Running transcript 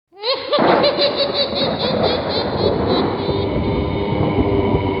The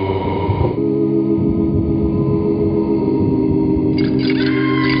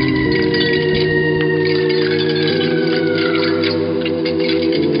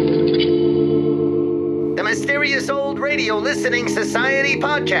Mysterious Old Radio Listening Society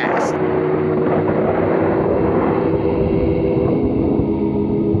podcast.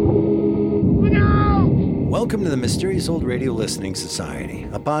 Welcome to the Mysterious Old Radio Listening Society,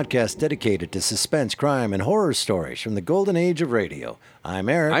 a podcast dedicated to suspense, crime, and horror stories from the golden age of radio. I'm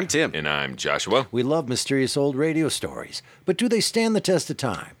Eric. I'm Tim. And I'm Joshua. We love mysterious old radio stories, but do they stand the test of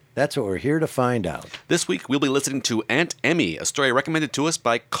time? That's what we're here to find out. This week, we'll be listening to Aunt Emmy, a story recommended to us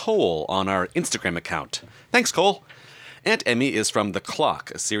by Cole on our Instagram account. Thanks, Cole. Aunt Emmy is from The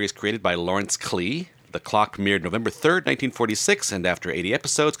Clock, a series created by Lawrence Klee. The Clock premiered November 3rd, 1946, and after 80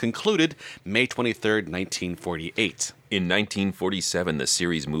 episodes, concluded May 23rd, 1948. In 1947, the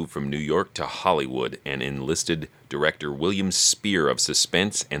series moved from New York to Hollywood and enlisted director William Spear of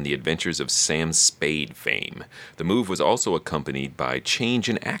Suspense and the Adventures of Sam Spade fame. The move was also accompanied by change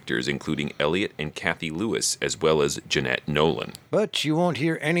in actors, including Elliot and Kathy Lewis, as well as Jeanette Nolan. But you won't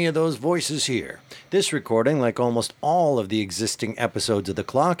hear any of those voices here. This recording, like almost all of the existing episodes of The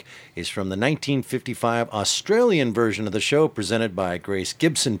Clock, is from the 1955 Australian version of the show presented by Grace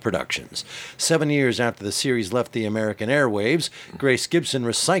Gibson Productions. 7 years after the series left the American airwaves, Grace Gibson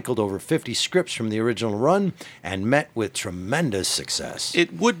recycled over 50 scripts from the original run and met with tremendous success.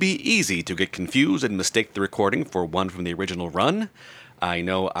 It would be easy to get confused and mistake the recording for one from the original run. I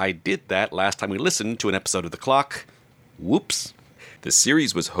know I did that last time we listened to an episode of The Clock. Whoops. The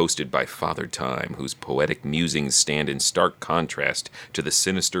series was hosted by Father Time, whose poetic musings stand in stark contrast to the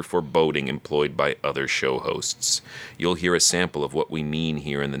sinister foreboding employed by other show hosts. You'll hear a sample of what we mean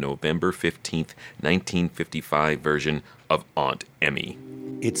here in the November 15th, 1955 version of Aunt Emmy.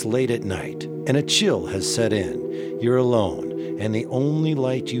 It's late at night, and a chill has set in. You're alone, and the only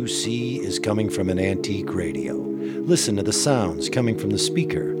light you see is coming from an antique radio. Listen to the sounds coming from the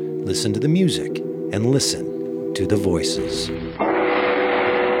speaker, listen to the music, and listen to the voices.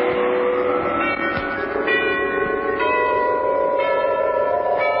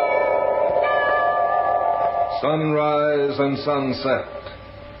 Sunrise and sunset,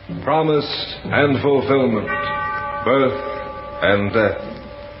 promise and fulfillment, birth and death.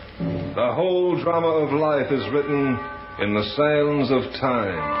 The whole drama of life is written in the sands of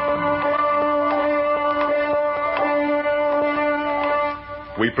time.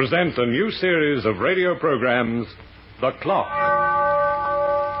 We present a new series of radio programs, The Clock.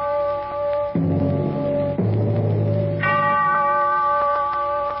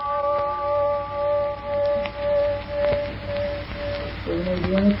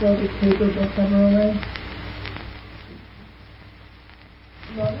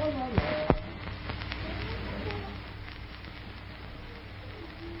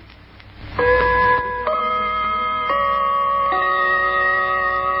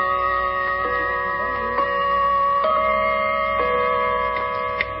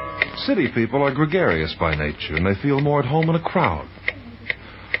 City people are gregarious by nature, and they feel more at home in a crowd.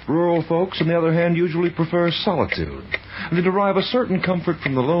 Rural folks, on the other hand, usually prefer solitude, and they derive a certain comfort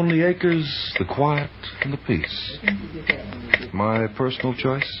from the lonely acres, the quiet, and the peace. My personal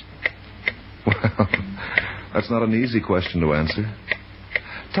choice? Well, that's not an easy question to answer.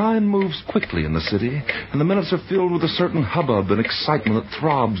 Time moves quickly in the city, and the minutes are filled with a certain hubbub and excitement that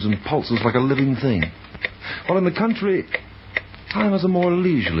throbs and pulses like a living thing. While in the country, time has a more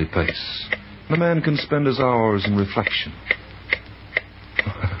leisurely pace, and a man can spend his hours in reflection.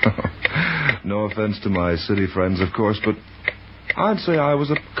 No offense to my city friends, of course, but I'd say I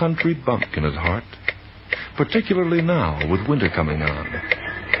was a country bumpkin at heart. Particularly now, with winter coming on.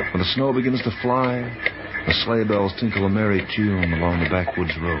 When the snow begins to fly, the sleigh bells tinkle a merry tune along the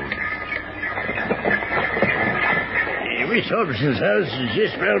backwoods road. Miss Hobson's house is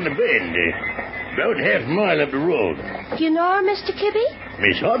just round the bend, about half a mile up the road. Do you know her, Mr. Kibby?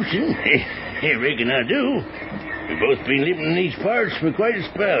 Miss Hobson? I reckon I do. We've both been living in these parts for quite a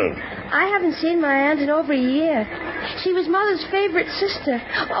spell. I haven't seen my aunt in over a year. She was Mother's favorite sister.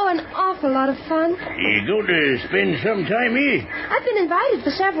 Oh, an awful lot of fun. You going to spend some time here? I've been invited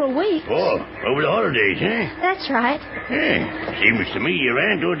for several weeks. Oh, over the holidays, eh? That's right. Seems to me your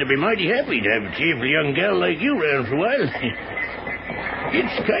aunt ought to be mighty happy to have a cheerful young gal like you around for a while.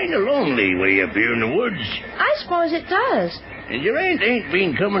 It's kind of lonely way up here in the woods. I suppose it does. And your aunt ain't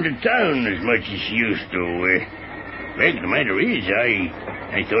been coming to town as much as she used to. Fact of the matter is,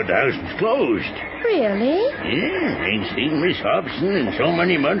 I thought the house was closed. Really? Yeah, ain't seen Miss Hobson in so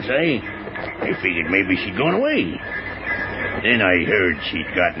many months. I figured maybe she'd gone away. Then I heard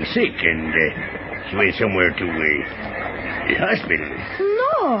she'd gotten sick and she went somewhere to the hospital.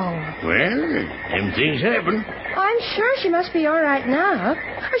 No. Well, them things happen. I'm sure she must be all right now,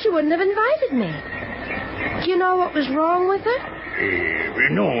 or she wouldn't have invited me. Do you know what was wrong with her?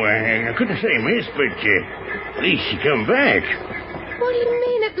 No, I couldn't say, miss, but at least she come back. What do you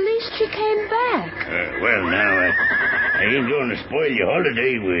mean, at least she came back? Well, now, I ain't going to spoil your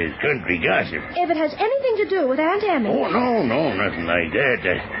holiday with country gossip. If it has anything to do with Aunt Emmy. Oh, no, nothing like that.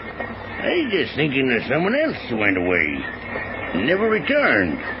 I just thinking that someone else went away. Never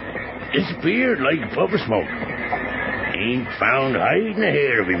returned. Disappeared like a puff of smoke. Ain't found hide and a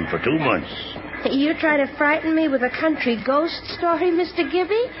hair of him for 2 months. You try to frighten me with a country ghost story, Mr.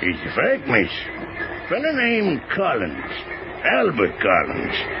 Gibby? It's a fact, miss. Fella named Collins, Albert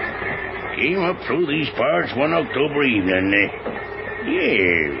Collins, came up through these parts one October evening.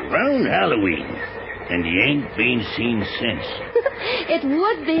 Round Halloween. And he ain't been seen since. It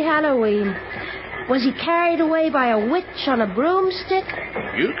would be Halloween. Was he carried away by a witch on a broomstick?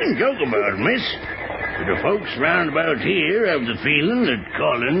 You can joke about it, miss. But the folks round about here have the feeling that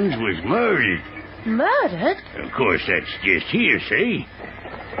Collins was murdered. Murdered? Of course, that's just hearsay.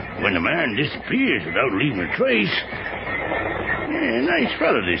 When a man disappears without leaving a trace... nice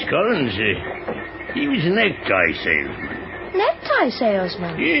fellow, this Collins. He was a necktie salesman. Necktie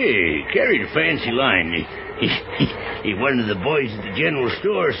salesman? Yeah, carried a fancy line. One of the boys at the general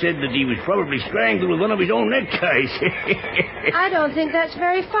store said that he was probably strangled with one of his own neckties. I don't think that's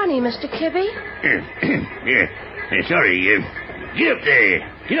very funny, Mr. Kibby. Sorry.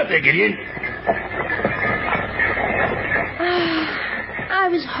 Get up there, Gideon. I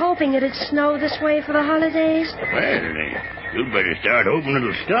was hoping it'd snow this way for the holidays. Well, you'd better start hoping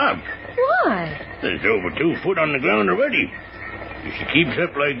it'll stop. Why? There's over 2 foot on the ground already. If she keeps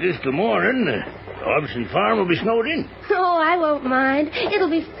up like this till morning, Hobson Farm will be snowed in. Oh, I won't mind. It'll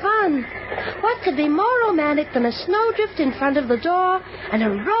be fun. What could be more romantic than a snowdrift in front of the door and a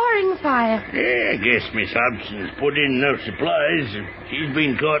roaring fire? Yeah, I guess Miss Hobson's put in enough supplies. She's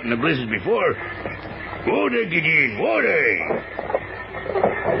been caught in a blizzard before. Water, Gideon, water!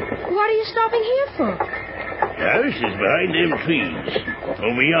 What are you stopping here for? The house is behind them trees,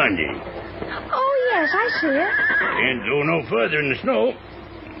 over yonder. Oh, yes, I see it. Can't go no further in the snow.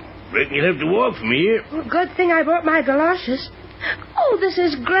 Reckon you'll have to walk from here. Well, good thing I brought my galoshes. Oh, this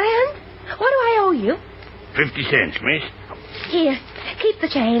is grand. What do I owe you? 50 cents, miss. Here, keep the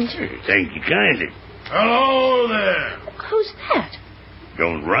change. Thank you kindly. Hello there. Who's that?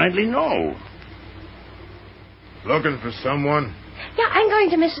 Don't rightly know. Looking for someone? Yeah, I'm going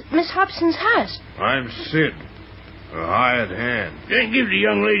to Miss Hobson's house. I'm Sid, a hired hand. Then give the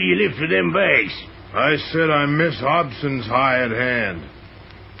young lady a lift for them bags. I said I'm Miss Hobson's hired hand,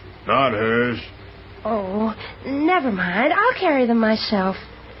 not hers. Oh, never mind. I'll carry them myself.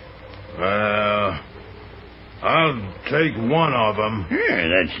 Well, I'll take one of them. Yeah,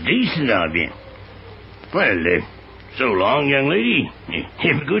 that's decent of you. Well, so long, young lady.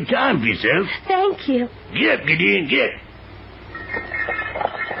 Have a good time for yourself. Thank you. Get up, Gideon, get.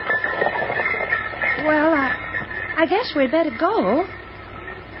 Well, I guess we'd better go.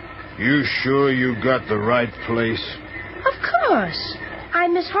 You sure you got the right place? Of course.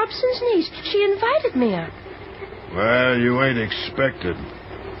 I'm Miss Hobson's niece. She invited me up. Well, you ain't expected.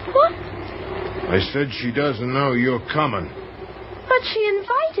 What? I said she doesn't know you're coming. But she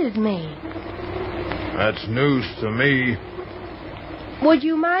invited me. That's news to me. Would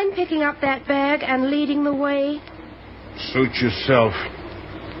you mind picking up that bag and leading the way? Suit yourself.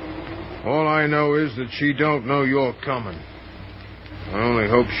 All I know is that she don't know you're coming. I only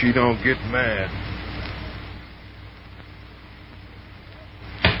hope she don't get mad.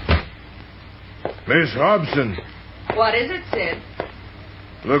 Miss Hobson. What is it, Sid?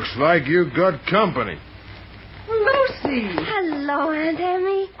 Looks like you got company. Lucy! Hello, Aunt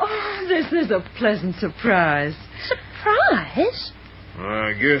Emmy. Oh, this is a pleasant surprise. Surprise?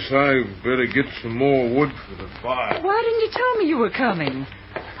 I guess I better get some more wood for the fire. Why didn't you tell me you were coming?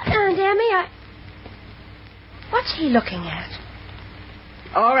 Aunt Emmy, what's he looking at?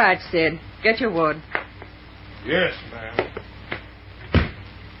 All right, Sid. Get your wood. Yes, ma'am.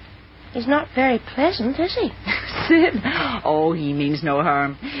 He's not very pleasant, is he? Sid? Oh, he means no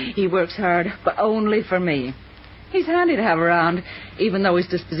harm. He works hard, but only for me. He's handy to have around, even though his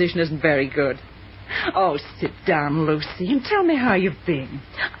disposition isn't very good. Oh, sit down, Lucy, and tell me how you've been.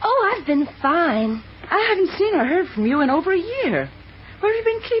 Oh, I've been fine. I haven't seen or heard from you in over a year. Where have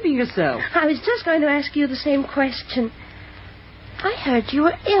you been keeping yourself? I was just going to ask you the same question. I heard you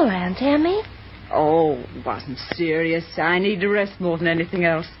were ill, Aunt Emmy. Oh, it wasn't serious. I need to rest more than anything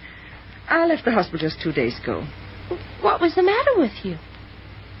else. I left the hospital just 2 days ago. What was the matter with you?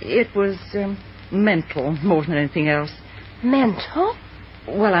 It was mental more than anything else. Mental?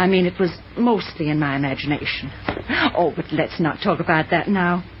 Well, I mean, it was mostly in my imagination. Oh, but let's not talk about that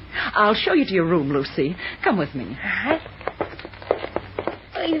now. I'll show you to your room, Lucy. Come with me. All right.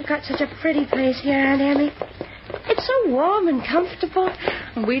 Oh, you've got such a pretty place here, Aunt Emmy. It's so warm and comfortable.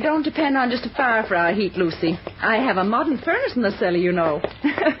 We don't depend on just a fire for our heat, Lucy. I have a modern furnace in the cellar, you know.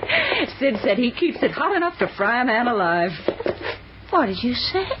 Sid said he keeps it hot enough to fry a man alive. What did you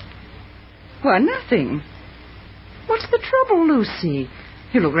say? Why, nothing. What's the trouble, Lucy?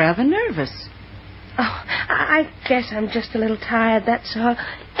 You look rather nervous. Oh, I guess I'm just a little tired, that's all.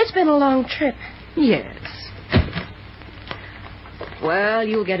 It's been a long trip. Yes. Well,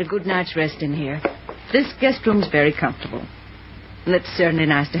 you'll get a good night's rest in here. This guest room's very comfortable. And it's certainly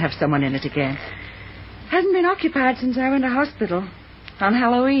nice to have someone in it again. Hasn't been occupied since I went to hospital. On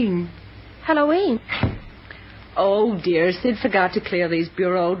Halloween. Halloween? Oh, dear, Sid forgot to clear these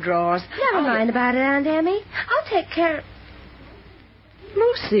bureau drawers. Never mind about it, Aunt Emmy. I'll take care.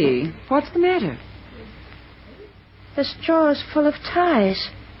 Lucy, what's the matter? This drawer's full of ties.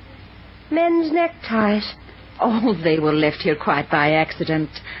 Men's neckties. Oh, they were left here quite by accident.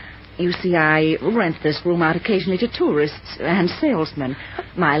 You see, I rent this room out occasionally to tourists and salesmen.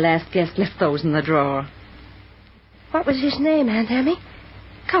 My last guest left those in the drawer. What was his name, Aunt Emmy?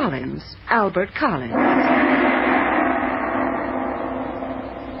 Collins. Albert Collins.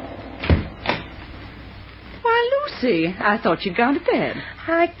 Why, Lucy, I thought you'd gone to bed.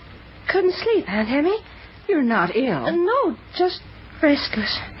 I couldn't sleep, Aunt Emmy. You're not ill. No, just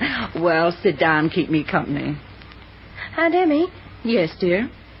restless. Well, sit down and keep me company. Aunt Emmy? Yes, dear?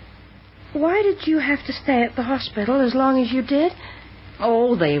 Why did you have to stay at the hospital as long as you did?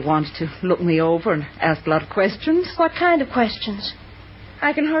 Oh, they wanted to look me over and ask a lot of questions. What kind of questions?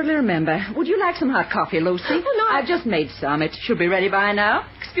 I can hardly remember. Would you like some hot coffee, Lucy? Oh, no. I've just made some. It should be ready by now.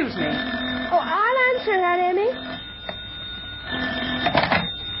 Excuse me. Oh, I'll answer, Aunt Emmy.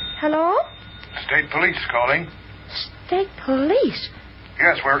 Hello? State Police calling. State Police?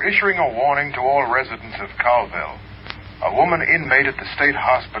 Yes, we're issuing a warning to all residents of Colville. A woman inmate at the state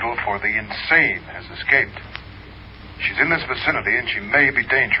hospital for the insane has escaped. She's in this vicinity and she may be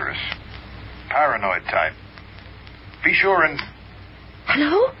dangerous. Paranoid type. Be sure and...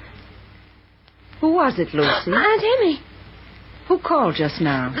 Hello? Who was it, Lucy? Aunt Emmy. Who called just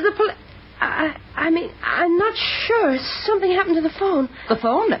now? The police... I mean, I'm not sure. Something happened to the phone. The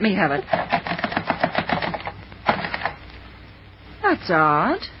phone? Let me have it. That's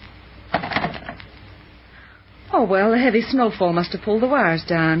odd. Oh, well, the heavy snowfall must have pulled the wires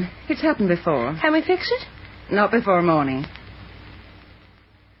down. It's happened before. Can we fix it? Not before morning.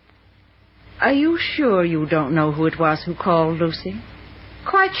 Are you sure you don't know who it was who called, Lucy?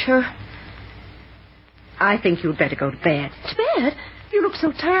 Quite sure. I think you'd better go to bed. To bed? You look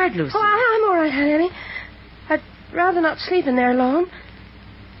so tired, Lucy. Oh, I'm all right, Aunt Emmy. I'd rather not sleep in there alone.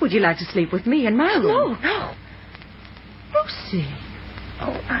 Would you like to sleep with me in my room? No. Lucy.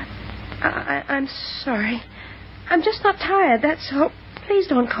 Oh, I'm sorry. I'm just not tired, that's all. Please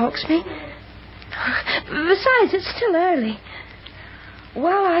don't coax me. Besides, it's still early.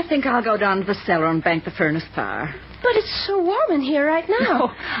 Well, I think I'll go down to the cellar and bank the furnace fire. But it's so warm in here right now.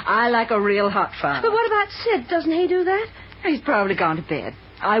 No, I like a real hot fire. But what about Sid? Doesn't he do that? He's probably gone to bed.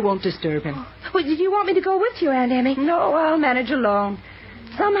 I won't disturb him. Well, did you want me to go with you, Aunt Emmy? No, I'll manage alone.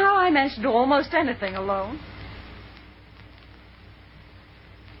 Somehow I manage to do almost anything alone.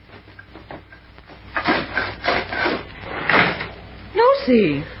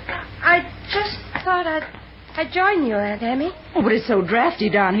 Lucy. I just thought I'd join you, Aunt Emmy. Oh, but it's so drafty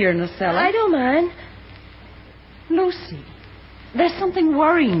down here in the cellar. I don't mind. Lucy, there's something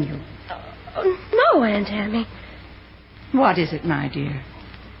worrying you. No, Aunt Emmy. What is it, my dear?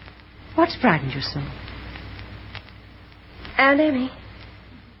 What's frightened you so? Aunt Emmy,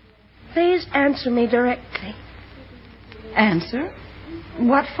 please answer me directly. Answer?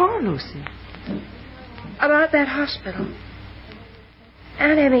 What for, Lucy? About that hospital.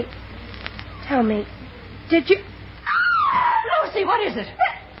 Aunt Emmy, tell me, did you... Lucy, what is it?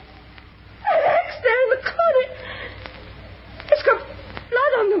 That axe there in the corner. It's got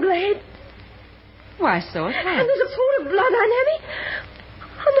blood on the blade. Why, so it has. And there's a pool of blood, Aunt Emmy,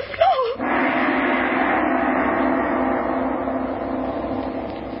 on the floor.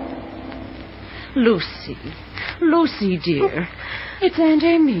 Lucy, dear. It's Aunt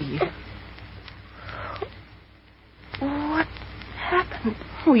Emmy. What happened?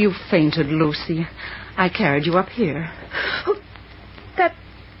 Oh, you fainted, Lucy. I carried you up here. Oh, that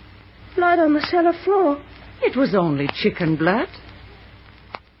blood on the cellar floor. It was only chicken blood.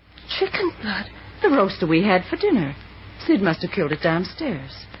 Chicken blood? The roaster we had for dinner. Sid must have killed it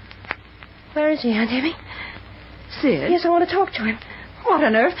downstairs. Where is he, Aunt Emmy? Sid? Yes, I want to talk to him. What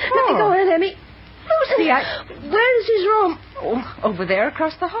on earth? Let me go, Aunt Emmy. Lucy, Where is his room? Oh, over there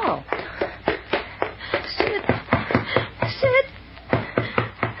across the hall. Sid. Sid.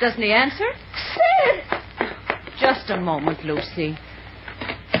 Doesn't he answer? Sid! Just a moment, Lucy.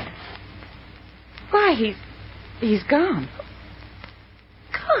 Why, he's gone.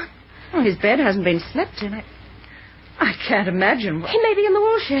 Gone? Well, his bed hasn't been slept in. I can't imagine. He may be in the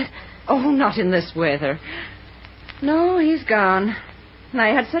wool shed. Oh, not in this weather. No, he's gone. And I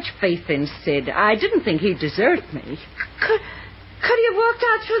had such faith in Sid. I didn't think he'd desert me. Could he have walked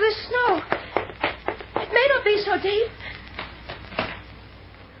out through the snow? It may not be so deep.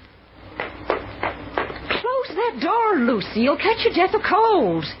 Close that door, Lucy. You'll catch your death of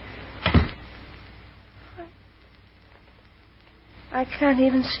cold. I can't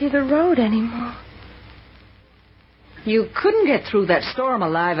even see the road anymore. You couldn't get through that storm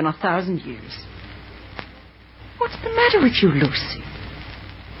alive in 1,000 years. What's the matter with you, Lucy?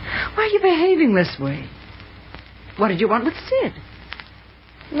 Why are you behaving this way? What did you want with Sid?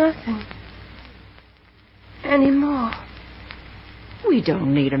 Nothing. Anymore. We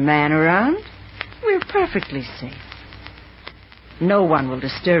don't need a man around. We're perfectly safe. No one will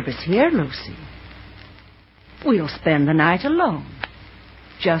disturb us here, Lucy. We'll spend the night alone.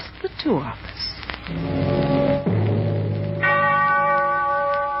 Just the two of us.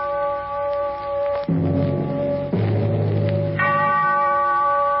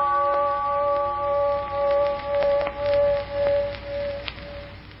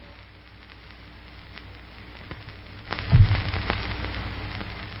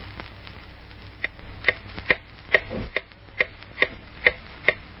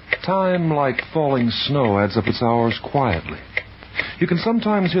 Time, like falling snow, adds up its hours quietly. You can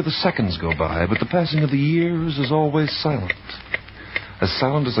sometimes hear the seconds go by, but the passing of the years is always silent. As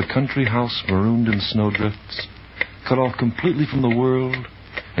silent as a country house marooned in snowdrifts, cut off completely from the world,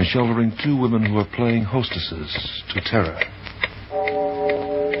 and sheltering two women who are playing hostesses to terror.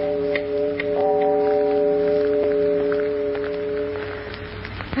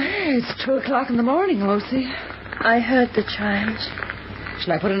 It's 2:00 in the morning, Lucy. I heard the chimes.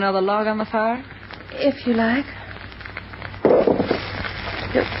 Shall I put another log on the fire? If you like.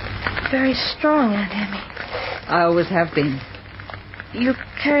 You're very strong, Aunt Emmy. I always have been. You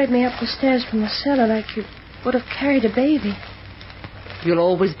carried me up the stairs from the cellar like you would have carried a baby. You'll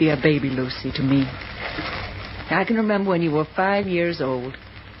always be a baby, Lucy, to me. I can remember when you were 5 years old.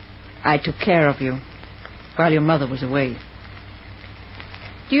 I took care of you while your mother was away.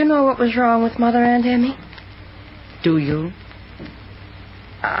 Do you know what was wrong with Mother, Aunt Emmy? Do you?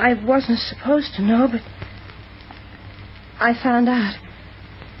 I wasn't supposed to know, but I found out.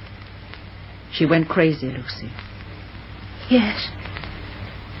 She went crazy, Lucy. Yes.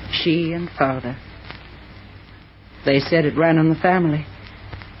 She and Father. They said it ran in the family.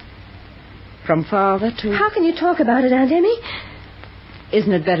 From Father to... How can you talk about it, Aunt Emmy?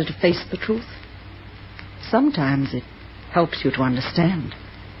 Isn't it better to face the truth? Sometimes it helps you to understand.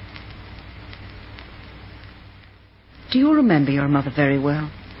 Do you remember your mother very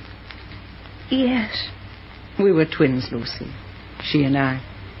well? Yes. We were twins, Lucy. She and I.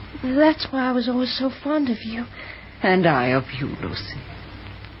 That's why I was always so fond of you. And I of you, Lucy.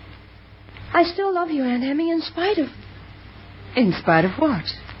 I still love you, Aunt Emmy, in spite of... In spite of what?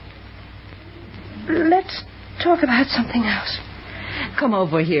 Let's talk about something else. Come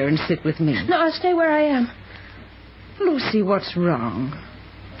over here and sit with me. No, I'll stay where I am. Lucy, what's wrong?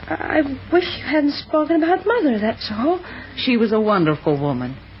 I wish you hadn't spoken about Mother, that's all. She was a wonderful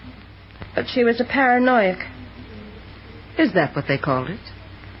woman. But she was a paranoiac. Is that what they called it?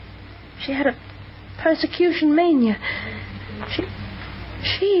 She had a persecution mania.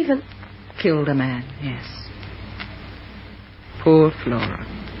 She even... Killed a man, yes. Poor Flora.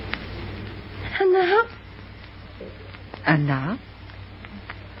 And now? And now?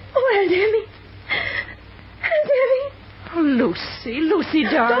 Oh, Aunt Emmy. Aunt Emmy. Oh, Lucy,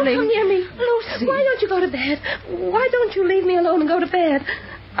 darling. Don't come near me. Lucy. Why don't you go to bed? Why don't you leave me alone and go to bed?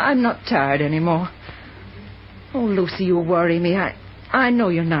 I'm not tired anymore. Oh, Lucy, you worry me. I know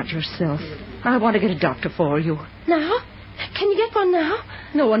you're not yourself. I want to get a doctor for you. Now? Can you get one now?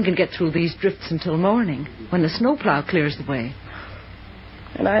 No one can get through these drifts until morning, when the snowplow clears the way.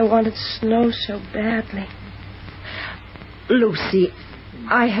 And I wanted snow so badly. Lucy,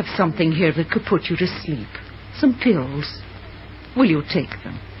 I have something here that could put you to sleep. Some pills. Will you take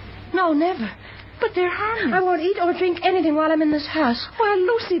them? No, never. But they're harmless. I won't eat or drink anything while I'm in this house. Well,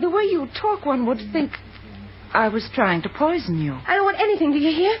 Lucy, the way you talk, one would think I was trying to poison you. I don't want anything, do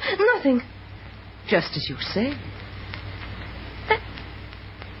you hear? Nothing. just as you say.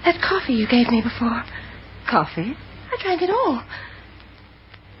 That coffee you gave me before. Coffee? I drank it all.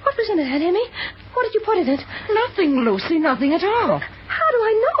 What was in it, Aunt Emmy? What did you put in it? Nothing, Lucy, nothing at all. How do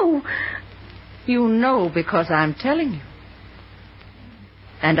I know? You know because I'm telling you.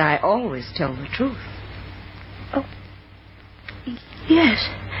 And I always tell the truth. Oh. Yes.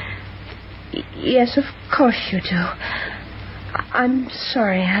 Yes, of course you do. I'm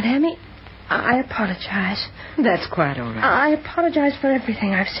sorry, Aunt Emmy. I apologize. That's quite all right. I apologize for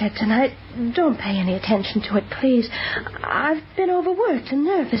everything I've said tonight. Don't pay any attention to it, please. I've been overworked and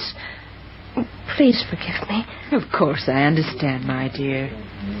nervous. Please forgive me. Of course, I understand, my dear.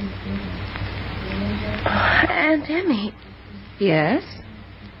 Aunt Emmy. Yes?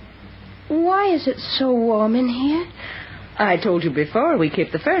 Why is it so warm in here? I told you before we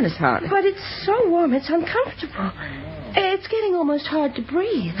keep the furnace hot. But it's so warm, it's uncomfortable. It's getting almost hard to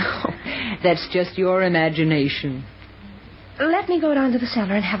breathe. Oh, that's just your imagination. Let me go down to the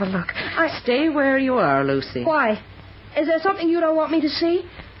cellar and have a look. Stay where you are, Lucy. Why? Is there something you don't want me to see?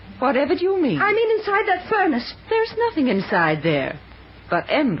 Whatever do you mean? I mean inside that furnace. There's nothing inside there but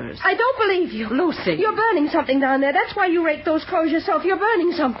embers. I don't believe you. Lucy. You're burning something down there. That's why you raked those clothes yourself. You're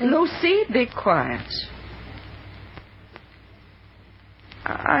burning something. Lucy, be quiet.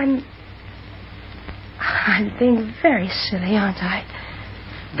 I'm being very silly, aren't I?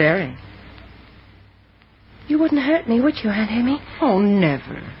 Very. You wouldn't hurt me, would you, Aunt Emmy? Oh,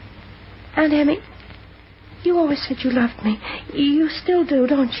 never. Aunt Emmy, you always said you loved me. You still do,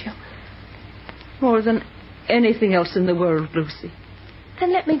 don't you? More than anything else in the world, Lucy.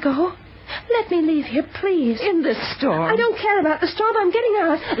 Then let me go. Let me leave here, please. In the storm. I don't care about the storm. I'm getting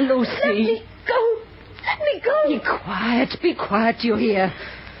out. Lucy. Let me go. Let me go. Be quiet. Be quiet, you hear?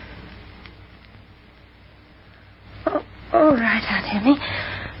 Oh, all right, Aunt Emmy.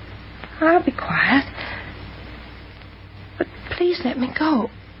 I'll be quiet. But please let me go.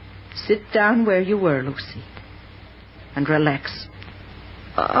 Sit down where you were, Lucy. And relax.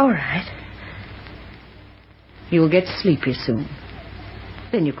 All right. You'll get sleepy soon.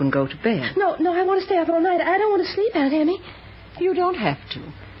 Then you can go to bed. No, I want to stay up all night. I don't want to sleep, Aunt Emmy. You don't have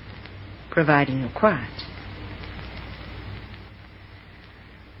to. Providing you're quiet.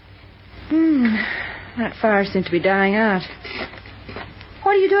 That fire seems to be dying out.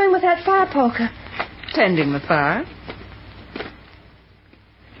 What are you doing with that fire poker? Tending the fire.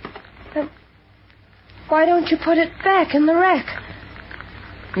 Why don't you put it back in the rack?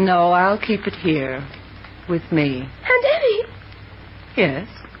 No, I'll keep it here. With me. Aunt Emmy! Yes?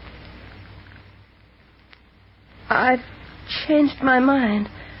 I've changed my mind.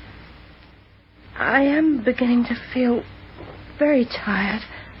 I am beginning to feel very tired.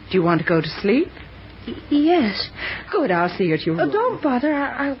 Do you want to go to sleep? Yes. Good, I'll see you at your room. Don't bother.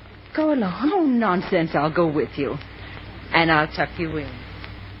 I'll go alone. Oh, nonsense. I'll go with you. And I'll tuck you in.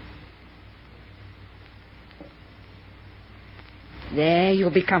 There,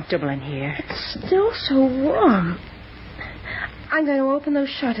 you'll be comfortable in here. It's still so warm. I'm going to open those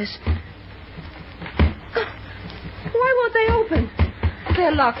shutters. Why won't they open?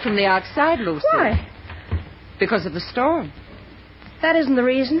 They're locked from the outside, Lucy. Why? Because of the storm. That isn't the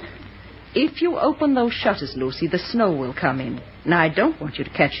reason. If you open those shutters, Lucy, the snow will come in. And I don't want you to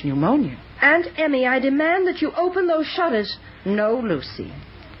catch pneumonia. Aunt Emmy, I demand that you open those shutters. No, Lucy.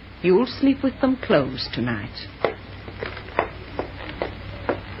 You'll sleep with them closed tonight.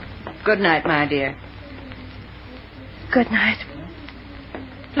 Good night, my dear. Good night.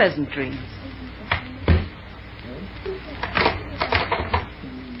 Pleasant dreams.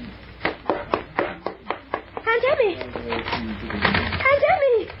 Aunt Emmy! Aunt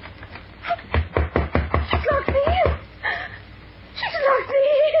Emmy! She's locked me in! She's locked me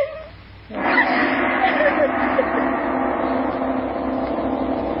in!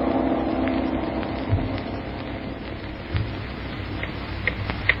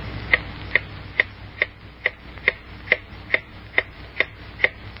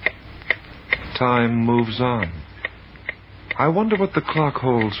 Time moves on. I wonder what the clock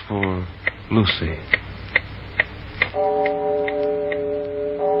holds for Lucy.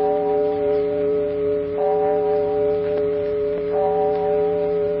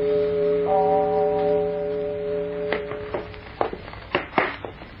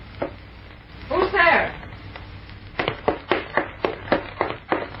 Who's there?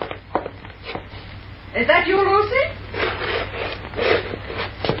 Is that you, Lucy?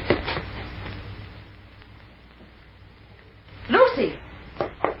 Lucy!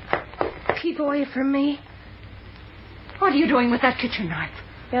 Keep away from me. What are you doing with that kitchen knife?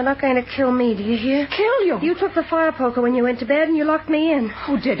 You're not going to kill me, do you hear? Kill you? You took the fire poker when you went to bed and you locked me in.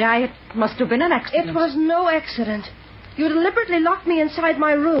 Oh, did I? It must have been an accident. It was no accident. You deliberately locked me inside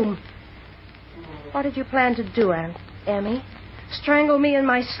my room. What did you plan to do, Aunt Emmy? Strangle me in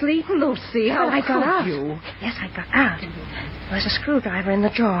my sleep? Lucy, how I got could out. you? Yes, I got out. There was a screwdriver in the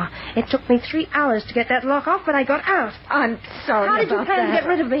drawer. It took me 3 hours to get that lock off, but I got out. I'm sorry How did you about plan to that. get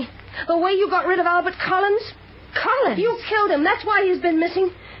rid of me? The way you got rid of Albert Collins? Collins? You killed him. That's why he's been missing.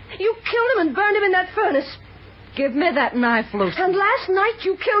 You killed him and burned him in that furnace. Give me that knife, Lucy. And last night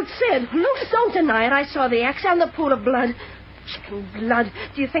you killed Sid. Lucy, don't deny it. I saw the axe and the pool of blood. Chicken blood.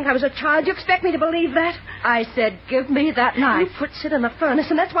 Do you think I was a child? Do you expect me to believe that? I said, give me that knife. You put Sid in the furnace,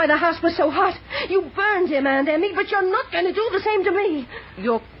 and that's why the house was so hot. You burned him, Aunt Emmy, but you're not going to do the same to me.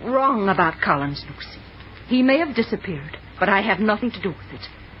 You're wrong about Collins, Lucy. He may have disappeared, but I have nothing to do with it.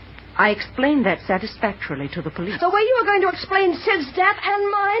 I explained that satisfactorily to the police. The way you are going to explain Sid's death and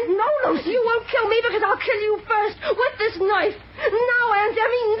mine? No, Lucy. You won't kill me because I'll kill you first with this knife. Now, Aunt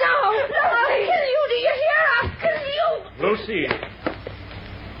Emmy, now. I'll kill you, do you hear? I'll kill you. Lucy.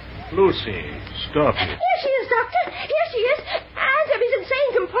 Lucy, stop it. Here she is, Doctor. Here she is. Aunt Emmy's insane,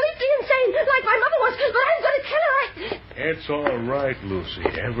 completely insane, like my mother was, but I'm going to kill her. It's all right, Lucy.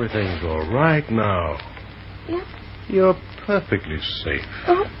 Everything's all right now. Yeah? You're perfectly safe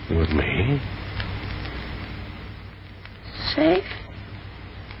with me. Safe?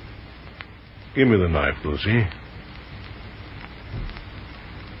 Give me the knife, Lucy.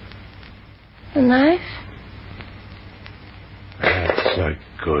 The knife? That's a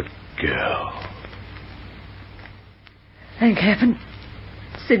good girl. Thank heaven.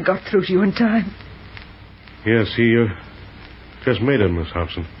 Sid got through to you in time. Yes, he just made it, Miss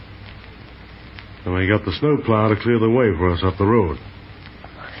Hobson. And he got the snowplow to clear the way for us up the road.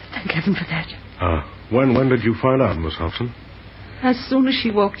 Thank heaven for that. When did you find out, Miss Hobson? As soon as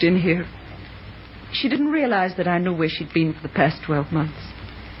she walked in here. She didn't realize that I knew where she'd been for the past 12 months.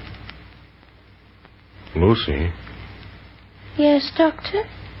 Lucy, Yes, Doctor?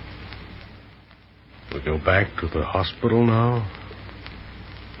 we go back to the hospital now?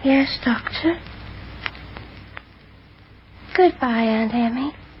 Yes, Doctor. Goodbye, Aunt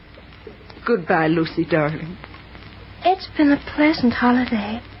Emmy. Goodbye, Lucy, darling. It's been a pleasant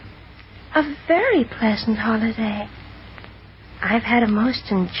holiday. A very pleasant holiday. I've had a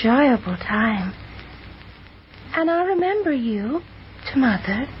most enjoyable time. And I'll remember you to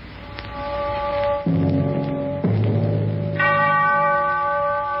Mother.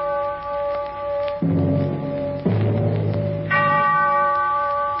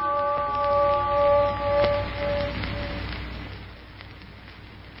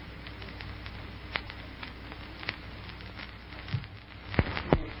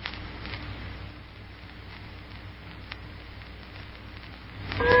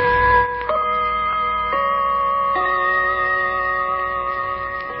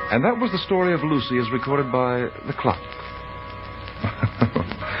 And that was the story of Lucy as recorded by the clock.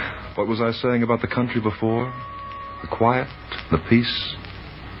 What was I saying about the country before? The quiet, the peace.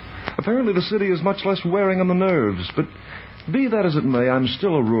 Apparently the city is much less wearing on the nerves, but be that as it may, I'm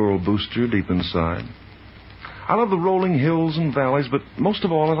still a rural booster deep inside. I love the rolling hills and valleys, but most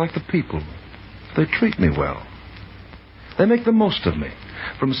of all I like the people. They treat me well. They make the most of me,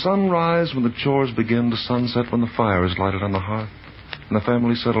 from sunrise when the chores begin to sunset when the fire is lighted on the hearth and the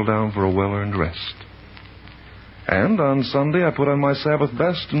family settle down for a well-earned rest. And on Sunday, I put on my Sabbath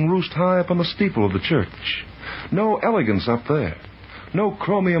best and roost high up on the steeple of the church. No elegance up there. No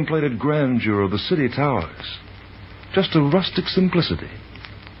chromium-plated grandeur of the city towers. Just a rustic simplicity.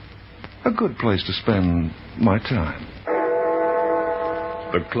 A good place to spend my time.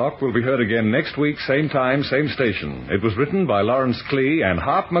 The Clock will be heard again next week, same time, same station. It was written by Lawrence Clee and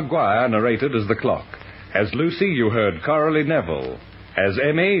Hart McGuire narrated as The Clock. As Lucy, you heard Coralie Neville. As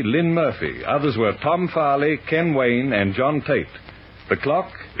Emmy, Lynn Murphy. Others were Tom Farley, Ken Wayne, and John Tate. The Clock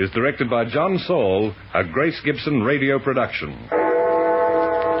is directed by John Saul, a Grace Gibson radio production.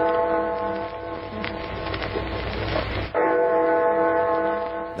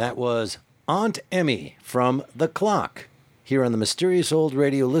 That was Aunt Emmy from The Clock, here on the Mysterious Old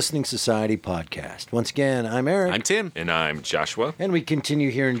Radio Listening Society podcast. Once again, I'm Eric. I'm Tim. And I'm Joshua. And we continue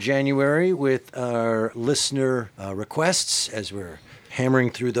here in January with our listener requests as we're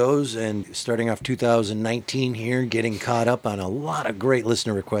hammering through those and starting off 2019 here, getting caught up on a lot of great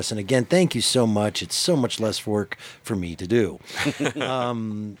listener requests. And again, thank you so much. It's so much less work for me to do.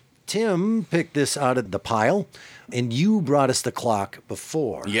 Tim picked this out of the pile, and you brought us The Clock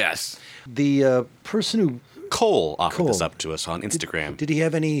before. Yes. The person who Cole offered this up to us on Instagram. Did he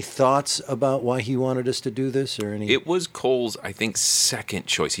have any thoughts about why he wanted us to do this, or any? It was Cole's, I think, second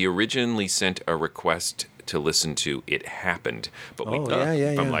choice. He originally sent a request to listen to It Happened, but we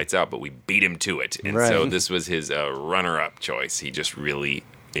from Lights Out, but we beat him to it. And so this was his runner-up choice. He just really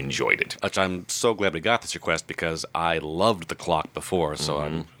enjoyed it. Which I'm so glad we got this request because I loved The Clock before,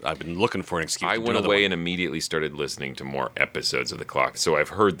 so I've been looking for an excuse I to do went another away one. and immediately started listening to more episodes of The Clock, so I've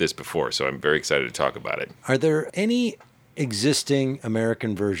heard this before, so I'm very excited to talk about it. Are there any existing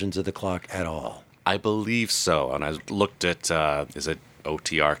American versions of The Clock at all? I believe so, and I looked at, is it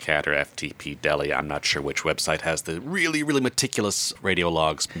OTR Cat or FTP Deli? I'm not sure which website has the really, really meticulous radio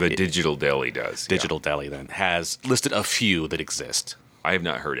logs. The Digital Deli does. Digital Deli, then, has listed a few that exist. I have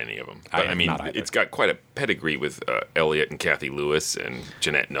not heard any of them. I But have I mean, not either. it's got quite a pedigree with Elliot and Kathy Lewis and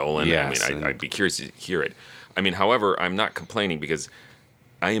Jeanette Nolan. Yes, I mean, and- I'd be curious to hear it. I mean, however, I'm not complaining because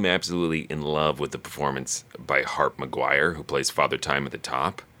I am absolutely in love with the performance by Harp McGuire, who plays Father Time at the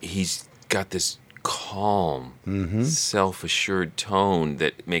top. He's got this calm, self-assured tone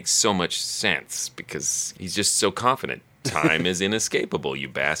that makes so much sense because he's just so confident. Time is inescapable, you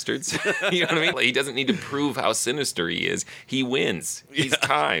bastards. You know what I mean? Like, he doesn't need to prove how sinister he is. He wins. He's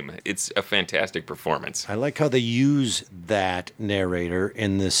Time. It's a fantastic performance. I like how they use that narrator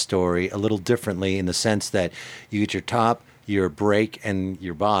in this story a little differently in the sense that you get your top, your break, and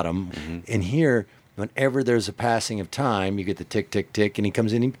your bottom. And here, whenever there's a passing of time, you get the tick, tick, tick, and he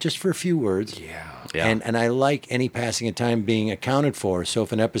comes in just for a few words. Yeah. And I like any passing of time being accounted for. So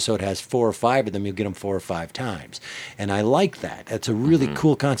if an episode has 4 or 5 of them, you'll get them 4 or 5 times. And I like that. That's a really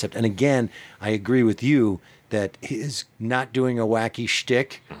cool concept. And again, I agree with you that his not doing a wacky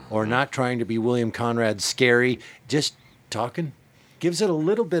shtick or not trying to be William Conrad scary, just talking, gives it a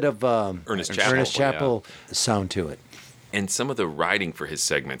little bit of Ernest Chappell sound to it. And some of the writing for his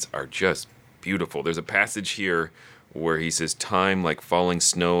segments are just beautiful. There's a passage here where he says, time like falling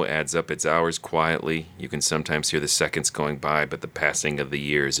snow adds up its hours quietly. You can sometimes hear the seconds going by, but the passing of the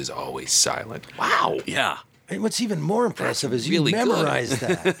years is always silent. Wow. Yeah. And what's even more impressive is you really good. memorized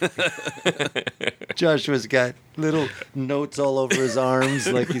that. Joshua's got little notes all over his arms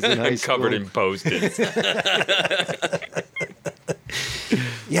like he's in high school. Covered in Post-its.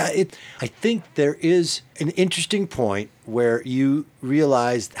 Yeah, I think there is an interesting point where you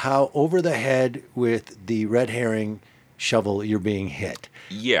realized how over the head with the red herring shovel you're being hit.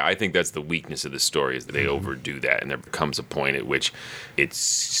 Yeah, I think that's the weakness of the story is that they overdo that, and there comes a point at which it's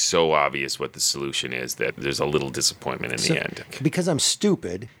so obvious what the solution is that there's a little disappointment in the end. Because I'm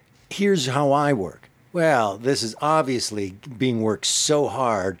stupid, here's how I work. Well, this is obviously being worked so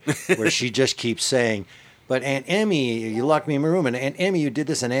hard where she just keeps saying, but Aunt Emmy, you locked me in my room, and Aunt Emmy, you did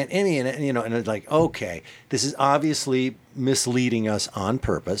this, and Aunt Emmy, and you know, and it's like, okay, this is obviously misleading us on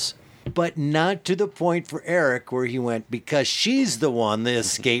purpose, but not to the point for Eric where he went, because she's the one that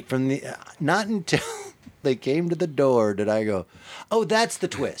escaped from the, not until they came to the door did I go, oh, that's the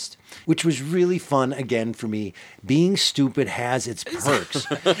twist, which was really fun again for me. Being stupid has its perks.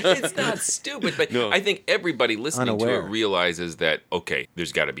 It's not stupid, but I think everybody listening to Unaware. it realizes that, okay,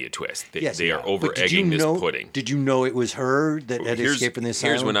 there's got to be a twist. They are But over-egging this pudding. Did you know it was her that had escaped from the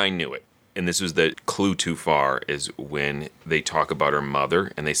asylum? Here's when I knew it. And this was the clue too far, is when they talk about her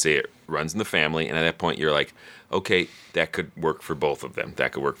mother and they say it runs in the family. And at that point, you're like, okay, that could work for both of them.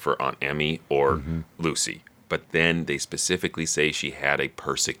 That could work for Aunt Emmy or Lucy. But then they specifically say she had a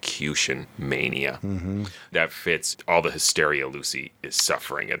persecution mania. That fits all the hysteria Lucy is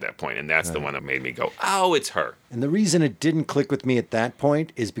suffering at that point. And that's the one that made me go, oh, it's her. And the reason it didn't click with me at that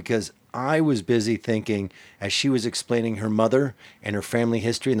point is because I was busy thinking, as she was explaining her mother and her family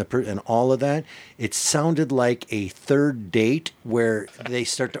history and all of that, it sounded like a third date where they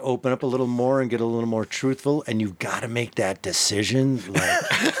start to open up a little more and get a little more truthful, and you've got to make that decision.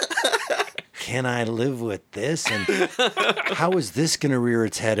 Like, can I live with this? And how is this going to rear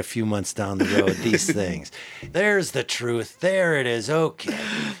its head a few months down the road? These things. There's the truth. There it is. Okay.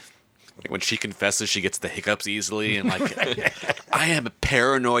 When she confesses, she gets the hiccups easily, and like, I am a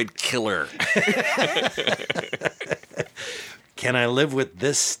paranoid killer. Can I live with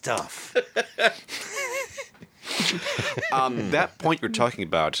this stuff? That point you're talking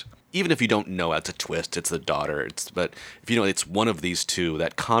about, even if you don't know it's a twist, it's the daughter. But if you know it's one of these two,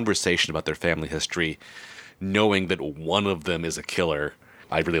 that conversation about their family history, knowing that one of them is a killer,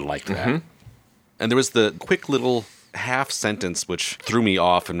 I really liked that. And there was the quick little half sentence which threw me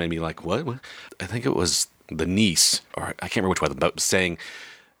off and made me like, what? I think it was the niece, or I can't remember which one, but saying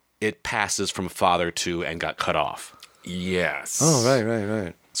it passes from father to and got cut off. Yes. Oh,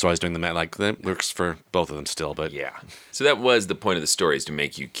 right. So I was doing the math. Like, that works for both of them still, but... Yeah. So that was the point of the story, is to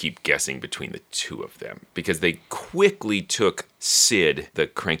make you keep guessing between the two of them. Because they quickly took Sid, the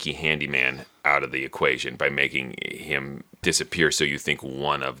cranky handyman, out of the equation by making him disappear, so you think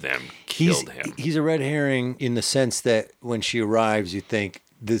one of them killed him. He's a red herring in the sense that when she arrives, you think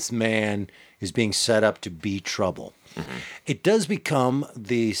this man is being set up to be trouble. Mm-hmm. It does become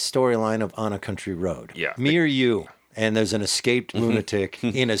the storyline of On a Country Road. Yeah. Me or you. And there's an escaped lunatic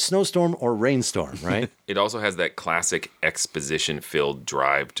in a snowstorm or rainstorm, right? It also has that classic exposition-filled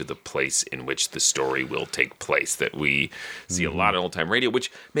drive to the place in which the story will take place that we see a lot on old-time radio,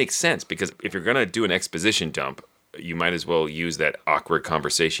 which makes sense because if you're going to do an exposition dump, you might as well use that awkward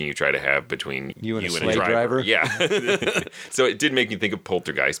conversation you try to have between you and a sleigh driver. Yeah. So it did make me think of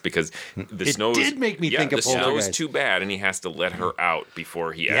Poltergeist because the snow did make me think of Poltergeist. The snow is Poltergeist. too bad, and he has to let her out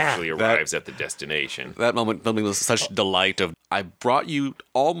before he actually arrives at the destination. That moment was such delight of, I brought you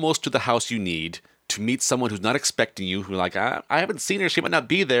almost to the house you need to meet someone who's not expecting you, who like, I haven't seen her, she might not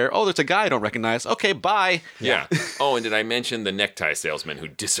be there. Oh, there's a guy I don't recognize. Okay, bye. Yeah. Oh, and did I mention the necktie salesman who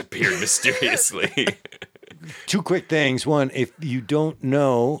disappeared mysteriously? Two quick things. One, if you don't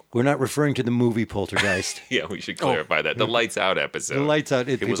know, we're not referring to the movie Poltergeist. Yeah, we should clarify that. The Lights Out episode. The Lights Out.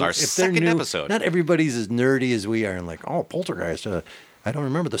 It was our second episode. Not everybody's as nerdy as we are and like, oh, Poltergeist. I don't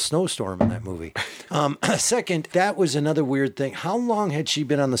remember the snowstorm in that movie. Second, that was another weird thing. How long had she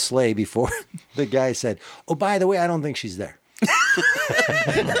been on the sleigh before the guy said, oh, by the way, I don't think she's there?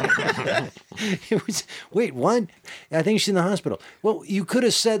 It was, wait, what? I think she's in the hospital. Well, you could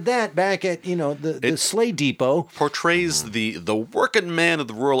have said that back at, the sleigh depot. Portrays the working man of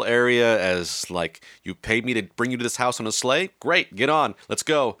the rural area as like, you paid me to bring you to this house on a sleigh? Great, get on, let's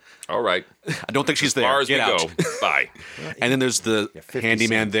go. All right. I don't think she's there. As far as get we out. go. Bye. And then there's the 50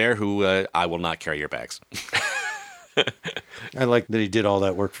 handyman cents. there who, I will not carry your bags. I like that he did all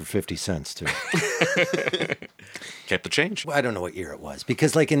that work for 50 cents, too. Kept the change. I don't know what year it was.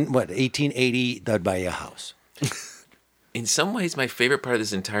 Because like in, 1880, they'd buy you a house. In some ways, my favorite part of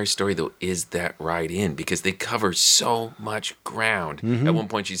this entire story, though, is that ride in because they cover so much ground. Mm-hmm. At one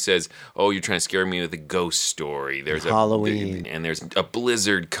point, she says, "Oh, you're trying to scare me with a ghost story. There's Halloween, and there's a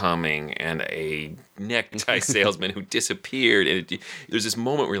blizzard coming, and a necktie salesman who disappeared." And there's this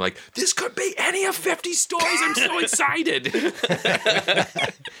moment where you're like, "This could be any of 50 stories. I'm so excited."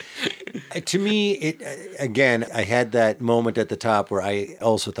 To me, again, I had that moment at the top where I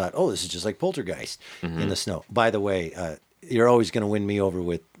also thought, "Oh, this is just like Poltergeist in the snow." By the way, you're always going to win me over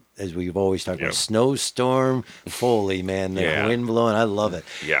with, as we've always talked about, Snowstorm Foley, man. The wind blowing. I love it.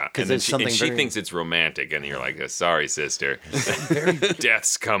 Yeah, because there's something. And she thinks it's romantic, and you're like, "Sorry, sister,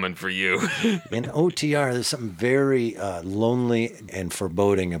 death's coming for you." In OTR, there's something very lonely and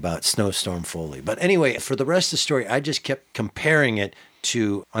foreboding about Snowstorm Foley. But anyway, for the rest of the story, I just kept comparing it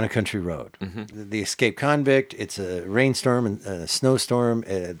to On a Country Road. Mm-hmm. The escaped convict, it's a rainstorm and a snowstorm,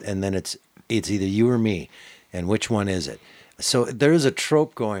 and then it's either you or me, and which one is it? So there's a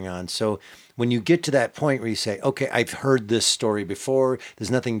trope going on. So when you get to that point where you say, okay, I've heard this story before, there's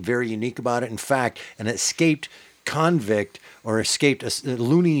nothing very unique about it. In fact, an escaped convict or escaped a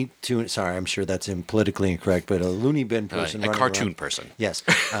Looney Tune, sorry, I'm sure that's politically incorrect, but a Looney Bin person. A cartoon person. Yes.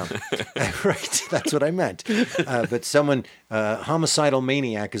 Right. That's what I meant. But someone, homicidal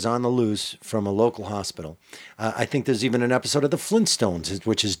maniac is on the loose from a local hospital. I think there's even an episode of The Flintstones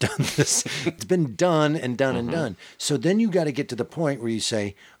which has done this. It's been done and done and done. So then you got to get to the point where you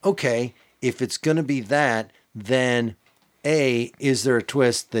say, okay, if it's going to be that, then A, is there a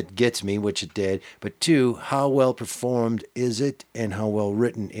twist that gets me, which it did, but two, how well performed is it and how well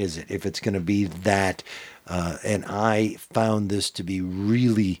written is it, if it's going to be that. And I found this to be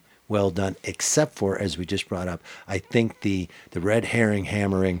really well done, except for, as we just brought up, I think the red herring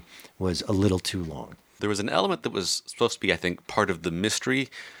hammering was a little too long. There was an element that was supposed to be, I think, part of the mystery,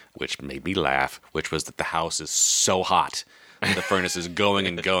 which made me laugh, which was that the house is so hot. And the furnace is going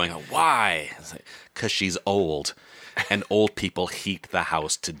and going. Why? Because she's old. And old people heat the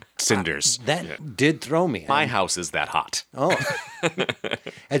house to cinders. That did throw me. My house is that hot. Oh.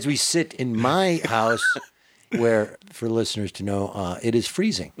 As we sit in my house, where, for listeners to know, it is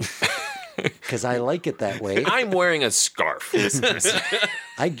freezing. Because I like it that way. I'm wearing a scarf, listeners.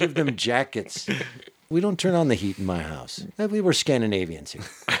 I give them jackets. We don't turn on the heat in my house. We were Scandinavians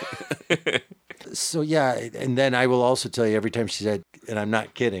here. So, yeah, and then I will also tell you every time she said, and I'm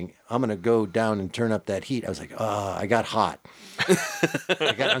not kidding, I'm going to go down and turn up that heat. I was like, oh, I got hot.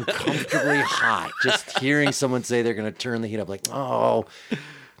 I got uncomfortably hot. Just hearing someone say they're going to turn the heat up, like, oh,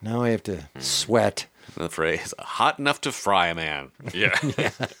 now I have to sweat. The phrase, hot enough to fry a man. Yeah.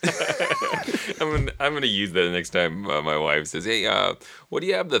 I'm gonna use that next time my wife says, "Hey, what do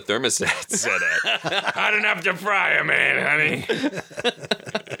you have the thermostat set at?" Hot enough to fry a man, honey.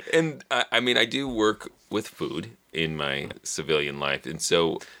 And I mean, I do work with food in my civilian life, and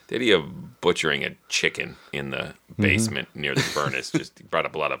so the idea of butchering a chicken in the basement near the furnace just brought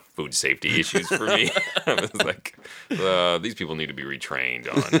up a lot of food safety issues for me. I was like, these people need to be retrained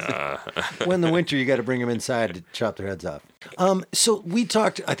on. When in the winter, you got to bring them inside to chop their heads off. So we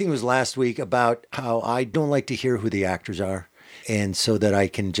talked, I think it was last week, about how I don't like to hear who the actors are. And so that I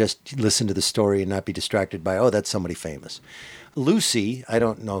can just listen to the story and not be distracted by, oh, that's somebody famous. Lucy, I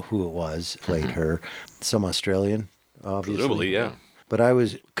don't know who it was, played her. Some Australian, obviously. Presumably, yeah. But I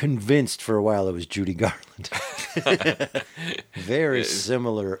was convinced for a while it was Judy Garland. Very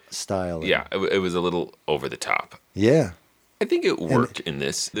similar style. Yeah, it was a little over the top. Yeah. I think it worked in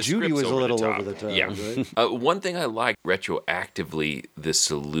this. The Judy script's was a little top. over the top. Yeah. Right? One thing I like, retroactively, the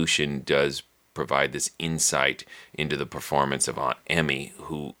solution does provide this insight into the performance of Aunt Emmy,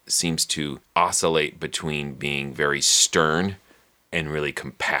 who seems to oscillate between being very stern and really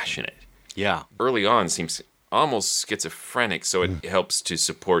compassionate. Yeah. Early on seems almost schizophrenic, so it helps to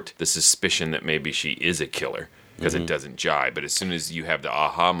support the suspicion that maybe she is a killer, because it doesn't jibe. But as soon as you have the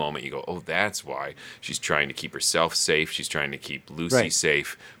aha moment, you go, oh, that's why. She's trying to keep herself safe. She's trying to keep Lucy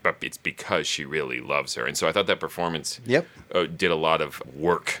safe. But it's because she really loves her. And so I thought that performance did a lot of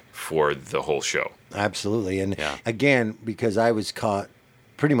work for the whole show. Absolutely. And again, because I was caught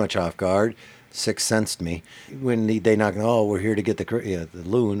pretty much off guard, Sixth Sensed me, when they knock, oh, we're here to get the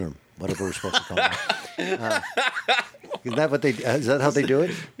loon, or whatever we're supposed to call it. Is that what is that how they do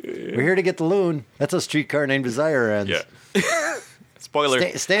it? We're here to get the loon. That's how Streetcar Named Desire ends. Yeah.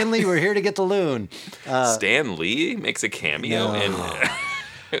 Spoiler. Stanley, we're here to get the loon. Stan Lee makes a cameo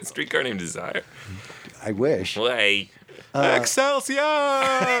in Streetcar Named Desire. I wish. Play. Excelsior!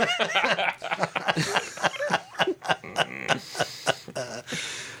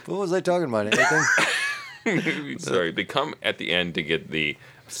 What was I talking about? Anything? Sorry, they come at the end to get the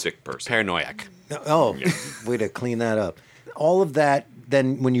sick person. Paranoiac. Oh, way to clean that up. All of that,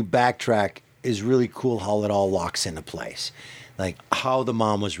 then when you backtrack, is really cool how it all locks into place. Like how the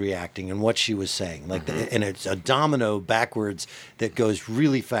mom was reacting and what she was saying. Like, and it's a domino backwards that goes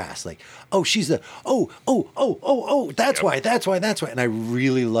really fast. Like, oh, she's that's why. And I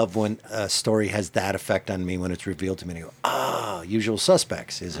really love when a story has that effect on me when it's revealed to me. And I go, Usual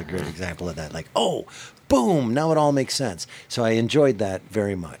Suspects is a great example of that. Like, oh, boom, now it all makes sense. So I enjoyed that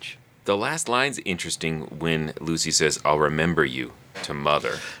very much. The last line's interesting when Lucy says, I'll remember you to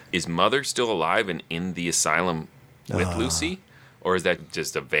Mother. Is Mother still alive and in the asylum with Lucy? Or is that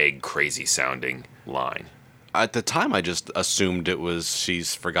just a vague, crazy-sounding line? At the time, I just assumed it was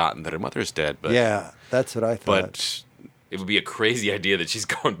she's forgotten that her mother's dead. But yeah, that's what I thought. But it would be a crazy idea that she's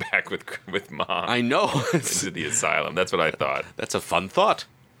going back with Mom. I know. Into the asylum. That's what I thought. That's a fun thought.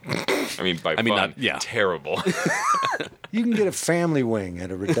 I mean, fun, not, terrible. You can get a family wing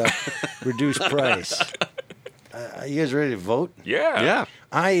at a reduced price. You guys ready to vote? Yeah. Yeah.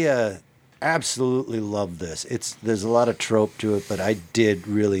 I absolutely love this. There's a lot of trope to it, but I did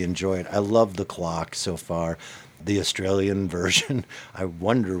really enjoy it. I love the clock so far. The Australian version. I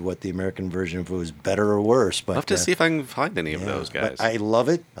wonder what the American version, if it was better or worse. But I'll have to see if I can find any of those guys. But I love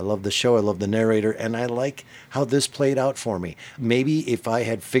it. I love the show. I love the narrator. And I like how this played out for me. Maybe if I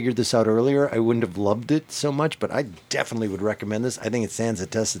had figured this out earlier, I wouldn't have loved it so much, but I definitely would recommend this. I think it stands the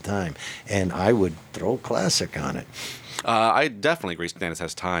test of time. And I would throw classic on it. I definitely agree. Stannis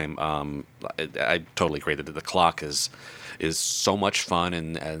has time. I totally agree that the clock is so much fun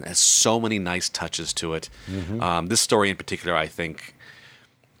and has so many nice touches to it. This story in particular, I think,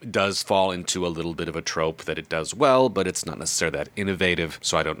 does fall into a little bit of a trope that it does well, but it's not necessarily that innovative.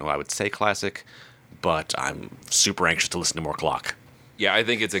 So I don't know. I would say classic, but I'm super anxious to listen to more Clock. Yeah, I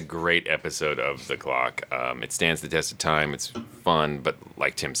think it's a great episode of The Clock. It stands the test of time. It's fun, but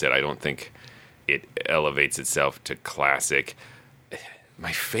like Tim said, I don't think it elevates itself to classic.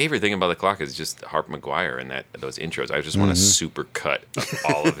 My favorite thing about The Clock is just Harp McGuire and those intros. I just want a super cut of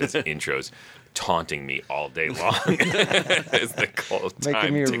all of his intros taunting me all day long as the cold Making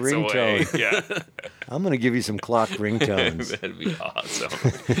time me a ticks away. ringtone. Yeah. I'm going to give you some clock ringtones. That'd be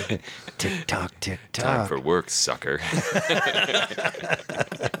awesome. Tick tock, tick tock. Time for work, sucker.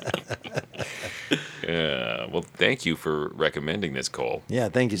 Yeah. Well, thank you for recommending this, Cole. Yeah,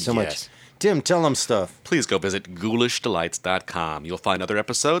 thank you so Yes. much. Tim, tell them stuff. Please go visit ghoulishdelights.com. You'll find other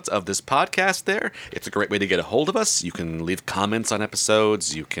episodes of this podcast there. It's a great way to get a hold of us. You can leave comments on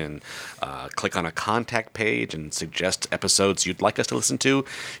episodes. You can click on a contact page and suggest episodes you'd like us to listen to.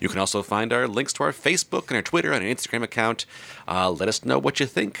 You can also find our links to our Facebook and our Twitter and our Instagram account. Let us know what you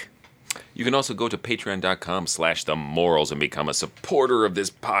think. You can also go to patreon.com/themorals and become a supporter of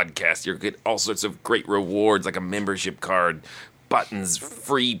this podcast. You'll get all sorts of great rewards like a membership card, buttons,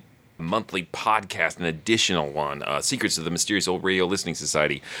 free monthly podcast, an additional one, Secrets of the Mysterious Old Radio Listening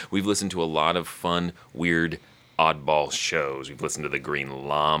Society. We've listened to a lot of fun, weird, oddball shows. We've listened to The Green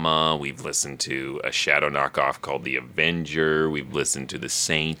Llama. We've listened to a Shadow knockoff called The Avenger. We've listened to The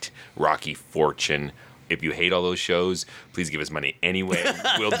Saint, Rocky Fortune. If you hate all those shows, please give us money anyway.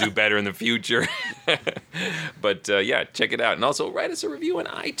 We'll do better in the future. But yeah, check it out. And also write us a review on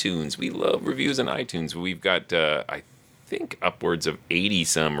iTunes. We love reviews on iTunes. We've got, I think, upwards of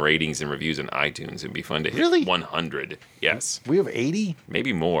 80-some ratings and reviews on iTunes. It'd be fun to hit 100. Yes. We have 80?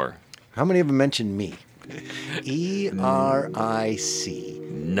 Maybe more. How many of them mentioned me? E-R-I-C.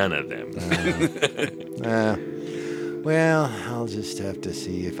 None of them. Well, I'll just have to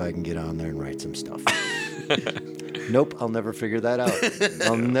see if I can get on there and write some stuff. Nope, I'll never figure that out.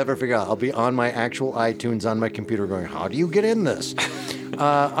 I'll never figure out. I'll be on my actual iTunes on my computer going, how do you get in this?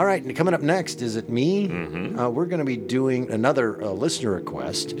 All right, coming up next, is it me? Mm-hmm. We're going to be doing another listener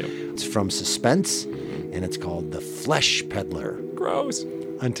request. Yep. It's from Suspense, and it's called The Flesh Peddler. Gross.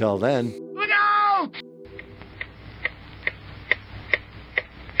 Until then. Look out!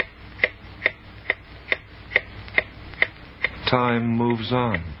 Time moves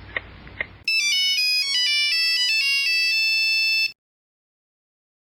on.